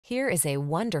Here is a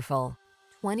wonderful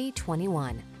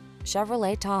 2021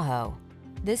 Chevrolet Tahoe.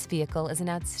 This vehicle is an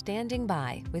outstanding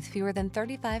buy with fewer than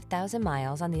 35,000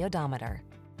 miles on the odometer.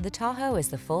 The Tahoe is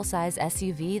the full-size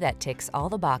SUV that ticks all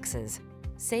the boxes.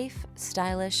 Safe,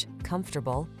 stylish,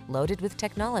 comfortable, loaded with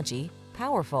technology,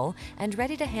 powerful, and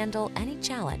ready to handle any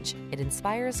challenge, it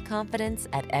inspires confidence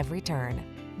at every turn.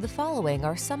 The following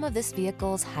are some of this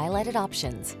vehicle's highlighted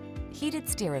options: heated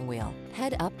steering wheel,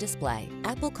 head-up display,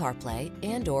 Apple CarPlay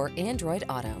and/or Android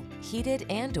Auto, heated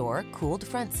and/or cooled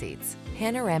front seats,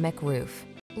 panoramic roof,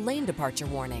 lane departure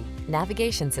warning,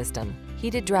 navigation system,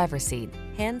 heated driver's seat,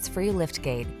 hands-free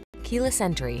liftgate, keyless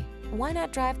entry. Why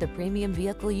not drive the premium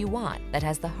vehicle you want that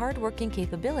has the hard-working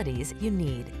capabilities you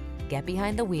need? Get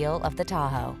behind the wheel of the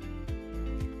Tahoe.